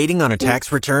Waiting on a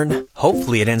tax return?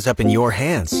 Hopefully it ends up in your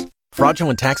hands.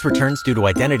 Fraudulent tax returns due to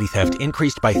identity theft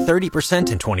increased by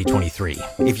 30% in 2023.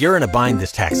 If you're in a bind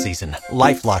this tax season,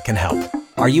 LifeLock can help.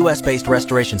 Our U.S.-based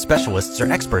restoration specialists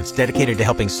are experts dedicated to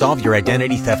helping solve your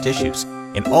identity theft issues.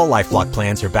 And all LifeLock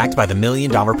plans are backed by the $1 Million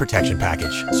Protection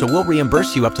Package. So we'll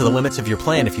reimburse you up to the limits of your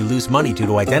plan if you lose money due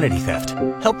to identity theft.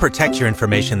 Help protect your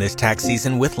information this tax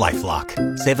season with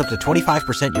LifeLock. Save up to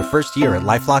 25% your first year at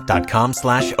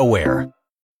LifeLock.com/aware.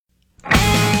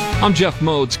 I'm Jeff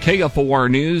Moats, KFOR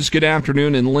News. Good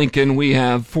afternoon. In Lincoln, we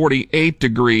have 48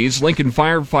 degrees. Lincoln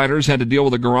firefighters had to deal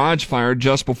with a garage fire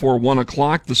just before 1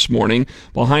 o'clock this morning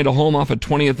behind a home off of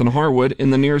 20th and Harwood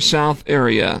in the near south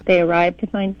area. They arrived to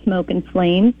find smoke and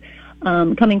flames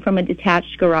coming from a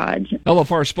detached garage.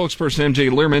 LFR spokesperson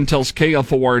MJ Learman tells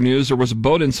KFOR News there was a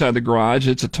boat inside the garage.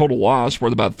 It's a total loss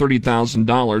worth about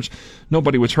 $30,000.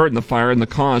 Nobody was hurt in the fire, and the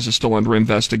cause is still under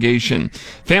investigation.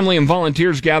 Family and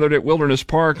volunteers gathered at Wilderness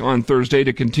Park on Thursday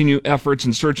to continue efforts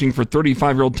in searching for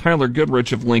 35-year-old Tyler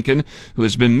Goodrich of Lincoln, who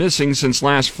has been missing since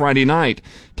last Friday night.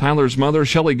 Tyler's mother,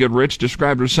 Shelley Goodrich,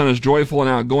 described her son as joyful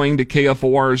and outgoing to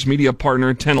KFOR's media partner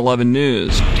 1011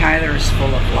 News. Tyler is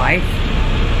full of life.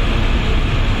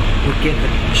 Would give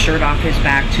the shirt off his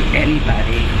back to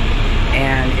anybody,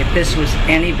 and if this was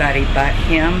anybody but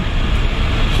him,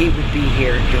 he would be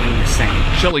here doing the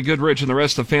same. Shelley Goodrich and the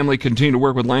rest of the family continue to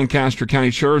work with Lancaster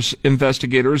County Sheriff's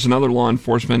investigators and other law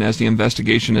enforcement as the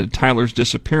investigation into Tyler's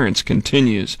disappearance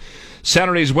continues.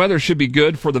 Saturday's weather should be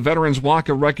good for the Veterans Walk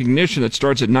of Recognition that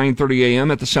starts at 9:30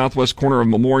 a.m. at the southwest corner of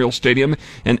Memorial Stadium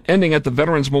and ending at the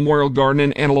Veterans Memorial Garden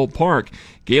in Antelope Park.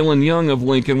 Galen Young of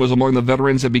Lincoln was among the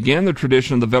veterans that began the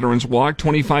tradition of the Veterans Walk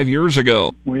 25 years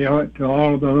ago. We owe it to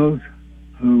all of those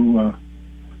who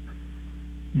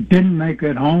didn't make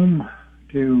it home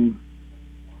to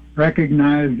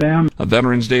recognize them. A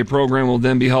Veterans Day program will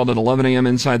then be held at 11 a.m.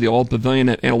 inside the Old Pavilion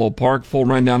at Antelope Park. Full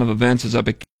rundown of events is up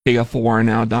at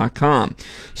KFORnow.com.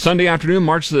 Sunday afternoon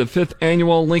marks the 5th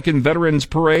annual Lincoln Veterans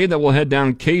Parade that will head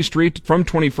down K Street from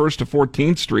 21st to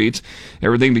 14th Streets.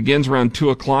 Everything begins around 2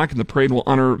 o'clock, and the parade will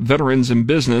honor veterans in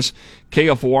business.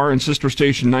 KFOR and sister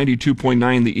station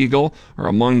 92.9 The Eagle are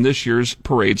among this year's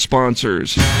parade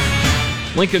sponsors.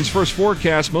 Lincoln's first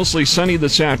forecast, mostly sunny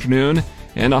this afternoon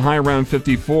and a high around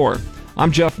 54.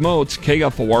 I'm Jeff Moats,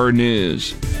 KFOR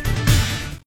News.